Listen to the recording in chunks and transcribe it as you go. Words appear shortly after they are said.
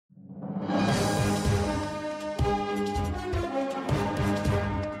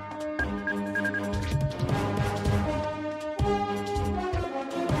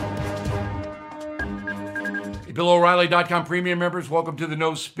BillO'Reilly.com premium members, welcome to the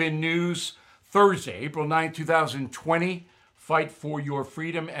No Spin News. Thursday, April 9th, 2020. Fight for your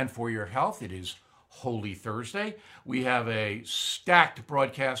freedom and for your health. It is Holy Thursday. We have a stacked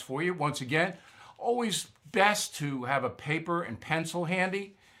broadcast for you. Once again, always best to have a paper and pencil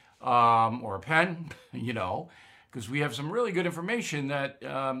handy, or a pen, because we have some really good information that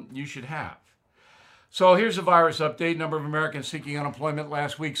you should have. So here's a virus update. Number of Americans seeking unemployment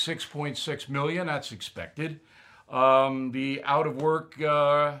last week, 6.6 million. That's expected. The out of work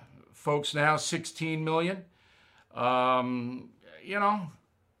folks now, 16 million.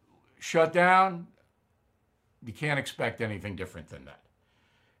 Shut down. You can't expect anything different than that.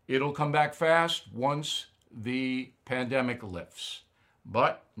 It'll come back fast once the pandemic lifts.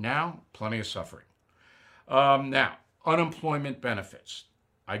 But now, plenty of suffering. Now, unemployment benefits.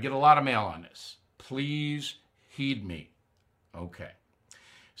 I get a lot of mail on this. Please heed me. Okay.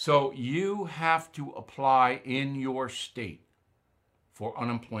 So you have to apply in your state for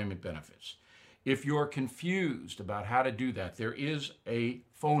unemployment benefits. If you're confused about how to do that, there is a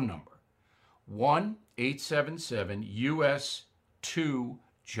phone number,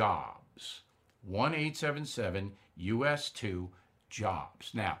 1-877-US2-JOBS.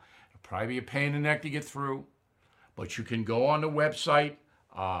 1-877-US2-JOBS. Now, it'll probably be a pain in the neck to get through, but you can go on the website,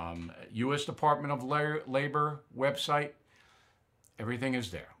 U.S. Department of Labor website. Everything is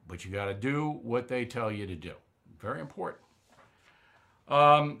there, but you got to do what they tell you to do. Very important.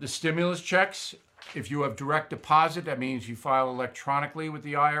 The stimulus checks, if you have direct deposit, that means you file electronically with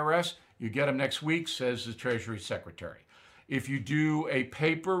the IRS. You get them next week, says the Treasury Secretary. If you do a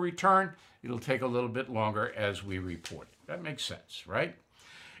paper return, it'll take a little bit longer as we report it. That makes sense, right?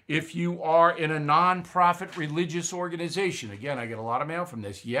 If you are in a nonprofit religious organization, again, I get a lot of mail from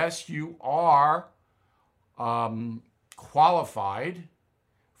this. Yes, you are qualified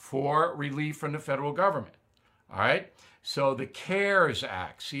for relief from the federal government. All right? So the CARES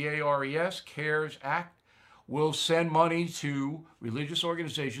Act, C-A-R-E-S, CARES Act, will send money to religious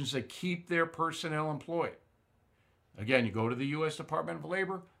organizations that keep their personnel employed. Again, you go to the U.S. Department of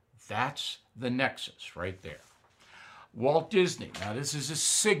Labor, that's the nexus right there. Walt Disney, now this is a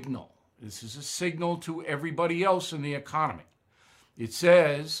signal. This is a signal to everybody else in the economy. It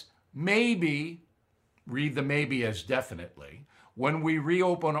says, maybe, read the maybe as definitely, when we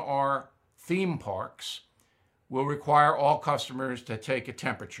reopen our theme parks, we'll require all customers to take a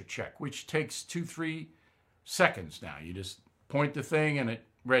temperature check, which takes 2-3 seconds now. You just point the thing and it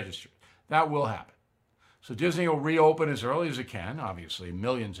registers. That will happen. So Disney will reopen as early as it can, obviously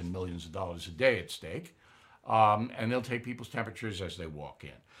millions and millions of dollars a day at stake, and they'll take people's temperatures as they walk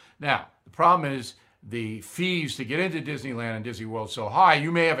in. Now, the problem is the fees to get into Disneyland and Disney World are so high,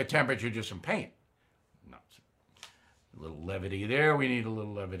 you may have a temperature just from paint. No, a little levity there. We need a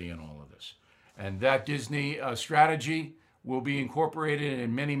little levity in all of this. And that Disney strategy will be incorporated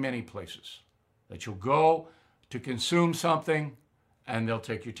in many, many places. That you'll go to consume something and they'll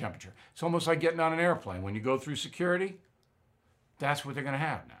take your temperature. It's almost like getting on an airplane. When you go through security, that's what they're going to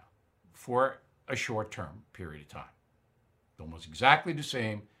have now for a short-term period of time. Almost exactly the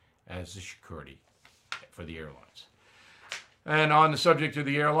same as the security for the airlines. And on the subject of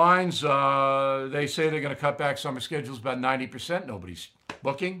the airlines, they say they're going to cut back summer schedules about 90%. Nobody's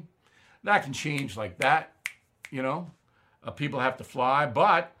booking. That can change like that, people have to fly.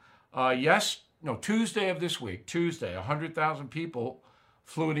 But Tuesday of this week, 100,000 people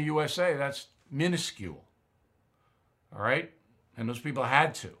flew into USA. That's minuscule. All right? And those people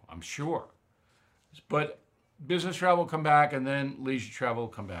had to, I'm sure. But business travel will come back, and then leisure travel will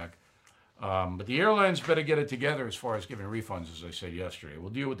come back. But the airlines better get it together as far as giving refunds, as I said yesterday. We'll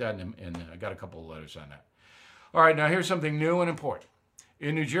deal with that, and I got a couple of letters on that. All right, now here's something new and important.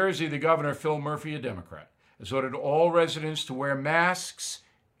 In New Jersey, the governor, Phil Murphy, a Democrat, has ordered all residents to wear masks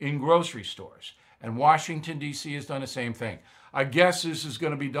in grocery stores. And Washington, D.C. has done the same thing. I guess this is going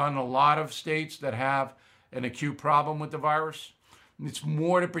to be done in a lot of states that have an acute problem with the virus. It's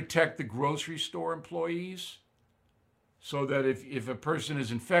more to protect the grocery store employees so that if a person is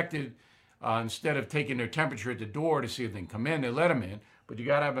infected, instead of taking their temperature at the door to see if they can come in, they let them in. But you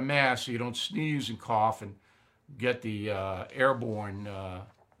got to have a mask so you don't sneeze and cough and get the airborne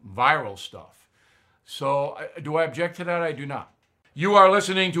viral stuff. So do I object to that? I do not. You are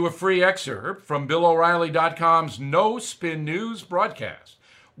listening to a free excerpt from BillO'Reilly.com's No Spin News broadcast,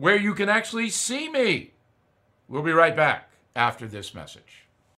 where you can actually see me. We'll be right back after this message.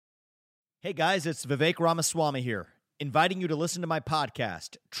 Hey guys, it's Vivek Ramaswamy here, inviting you to listen to my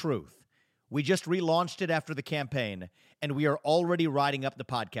podcast, Truth. We just relaunched it after the campaign, and we are already riding up the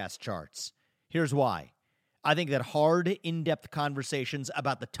podcast charts. Here's why. I think that hard, in-depth conversations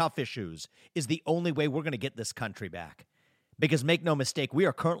about the tough issues is the only way we're going to get this country back. Because make no mistake, we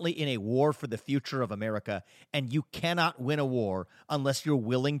are currently in a war for the future of America, and you cannot win a war unless you're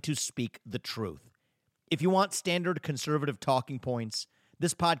willing to speak the truth. If you want standard conservative talking points,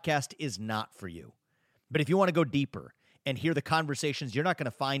 this podcast is not for you. But if you want to go deeper and hear the conversations you're not going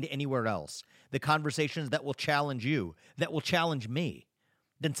to find anywhere else, the conversations that will challenge you, that will challenge me,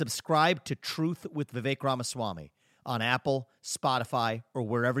 then subscribe to Truth with Vivek Ramaswamy on Apple, Spotify, or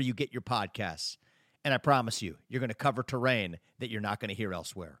wherever you get your podcasts. And I promise you, you're going to cover terrain that you're not going to hear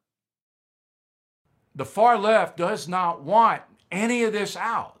elsewhere. The far left does not want any of this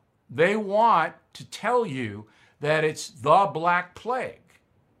out. They want to tell you that it's the Black Plague,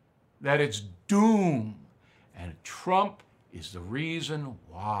 that it's doom, and Trump is the reason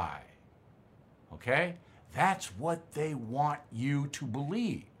why. Okay? That's what they want you to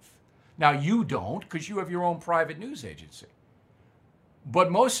believe. Now, you don't, because you have your own private news agency.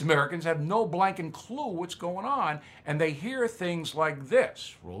 But most Americans have no blanking clue what's going on, and they hear things like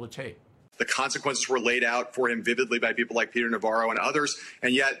this. Roll the tape. The consequences were laid out for him vividly by people like Peter Navarro and others,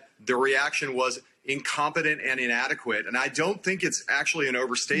 and yet the reaction was incompetent and inadequate. And I don't think it's actually an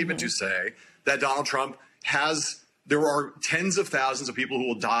overstatement to say that Donald Trump there are tens of thousands of people who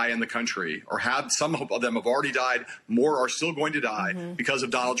will die in the country, or some of them have already died. More are still going to die because of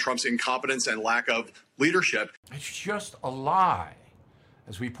Donald Trump's incompetence and lack of leadership. It's just a lie.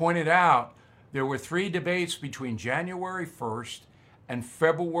 As we pointed out, there were 3 debates between January 1st and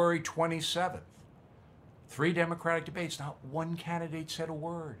February 27th. 3 Democratic debates. Not one candidate said a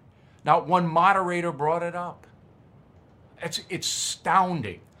word. Not one moderator brought it up. It's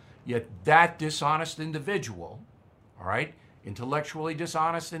astounding. Yet that dishonest individual, all right, intellectually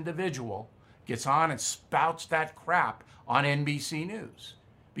dishonest individual, gets on and spouts that crap on NBC News.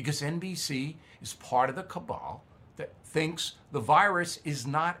 Because NBC is part of the cabal that thinks the virus is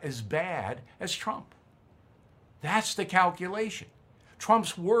not as bad as Trump. That's the calculation.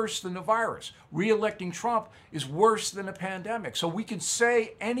 Trump's worse than the virus. Re-electing Trump is worse than a pandemic. So we can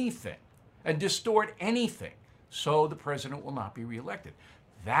say anything and distort anything so the president will not be reelected.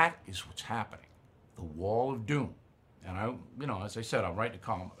 That is what's happening. The wall of doom. And as I said, I'll write a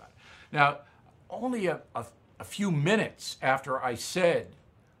column about it. Now, only a few minutes after I said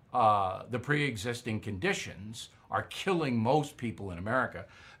the pre-existing conditions are killing most people in America,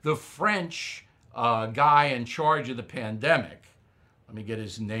 the French guy in charge of the pandemic, let me get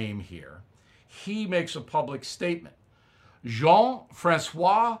his name here, he makes a public statement.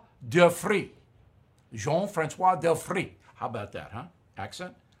 Jean-François Delfrécy. Jean-François Delfrécy. How about that, huh?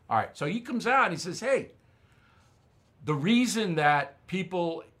 Accent? All right, so he comes out and he says, hey, the reason that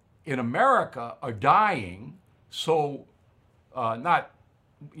people in America are dying, France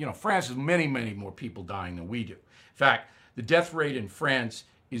has many, many more people dying than we do. In fact, the death rate in France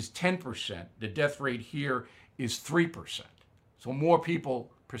is 10%. The death rate here is 3%. So more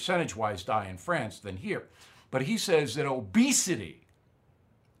people, percentage-wise, die in France than here. But he says that obesity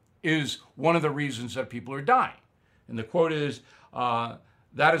is one of the reasons that people are dying. And the quote is,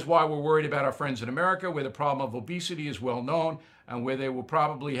 that is why we're worried about our friends in America, where the problem of obesity is well known and where they will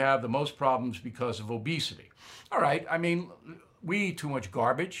probably have the most problems because of obesity. All right, I mean, we eat too much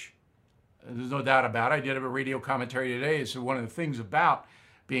garbage. There's no doubt about it. I did have a radio commentary today. So one of the things about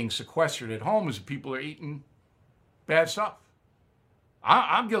being sequestered at home is that people are eating bad stuff.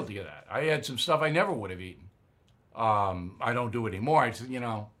 I'm guilty of that. I had some stuff I never would have eaten. I don't do it anymore. I said,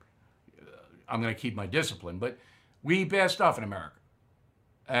 I'm going to keep my discipline. But we eat bad stuff in America.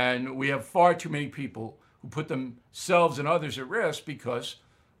 And we have far too many people who put themselves and others at risk because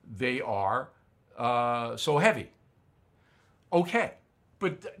they are so heavy. Okay,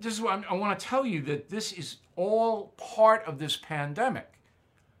 but this is what I want to tell you, that this is all part of this pandemic.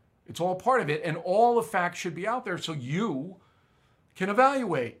 It's all part of it, and all the facts should be out there so you can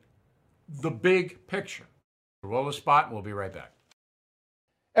evaluate the big picture. Roll the spot, and we'll be right back.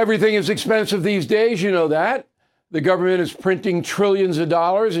 Everything is expensive these days, you know that. The government is printing trillions of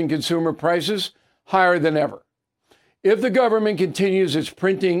dollars and consumer prices higher than ever. If the government continues its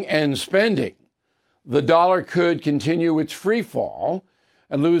printing and spending, the dollar could continue its free fall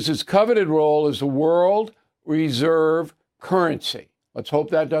and lose its coveted role as the world reserve currency. Let's hope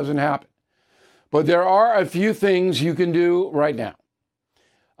that doesn't happen. But there are a few things you can do right now.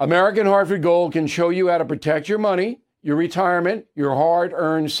 American Hartford Gold can show you how to protect your money, your retirement, your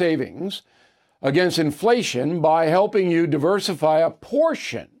hard-earned savings against inflation by helping you diversify a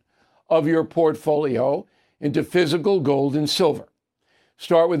portion of your portfolio into physical gold and silver.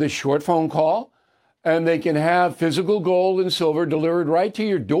 Start with a short phone call, and they can have physical gold and silver delivered right to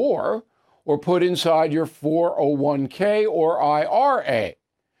your door or put inside your 401k or IRA.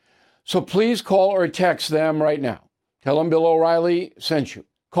 So please call or text them right now. Tell them Bill O'Reilly sent you.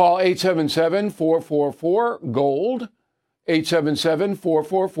 Call 877-444-GOLD,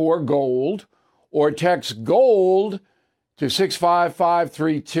 877-444-GOLD, or text GOLD to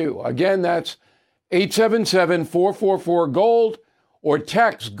 65532. Again, that's 877-444-GOLD, or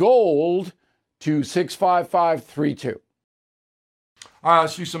text GOLD to 65532. All right,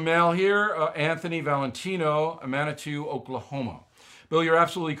 let's do some mail here. Anthony Valentino, Manitou, Oklahoma. Bill, you're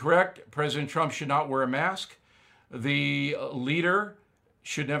absolutely correct. President Trump should not wear a mask. The leader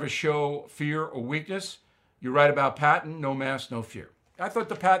should never show fear or weakness. You're right about Patton. No mask, no fear. I thought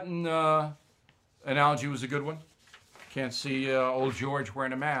the Patton analogy was a good one. Can't see old George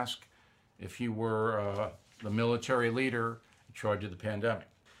wearing a mask if he were the military leader in charge of the pandemic.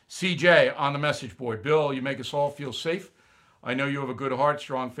 CJ on the message board. Bill, you make us all feel safe. I know you have a good heart,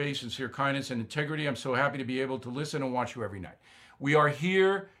 strong faith, sincere kindness, and integrity. I'm so happy to be able to listen and watch you every night. We are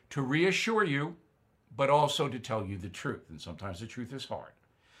here to reassure you, but also to tell you the truth. And sometimes the truth is hard.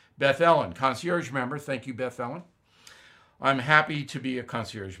 Beth Ellen, concierge member. Thank you, Beth Ellen. I'm happy to be a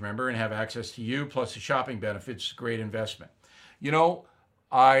concierge member and have access to you, plus the shopping benefits. Great investment. You know,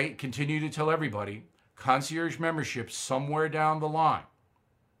 I continue to tell everybody, concierge membership somewhere down the line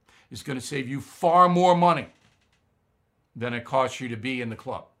is going to save you far more money than it costs you to be in the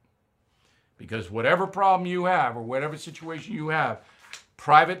club. Because whatever problem you have or whatever situation you have,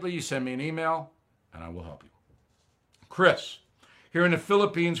 privately you send me an email and I will help you. Chris, here in the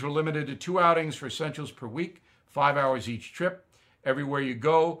Philippines, we're limited to 2 outings for essentials per week, 5 hours each trip. Everywhere you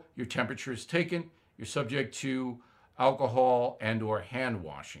go, your temperature is taken. You're subject to alcohol and or hand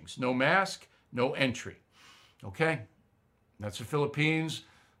washings. No mask, no entry. Okay? That's the Philippines,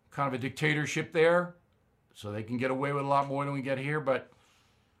 kind of a dictatorship there. So they can get away with a lot more than we get here, but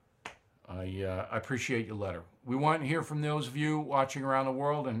I appreciate your letter. We want to hear from those of you watching around the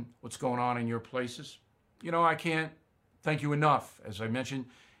world and what's going on in your places. You know, I can't thank you enough. As I mentioned,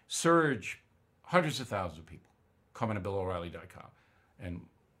 surge, hundreds of thousands of people coming to BillO'Reilly.com. And,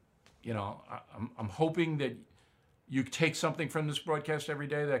 you know, I'm hoping that you take something from this broadcast every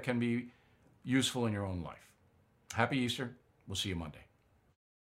day that can be useful in your own life. Happy Easter. We'll see you Monday.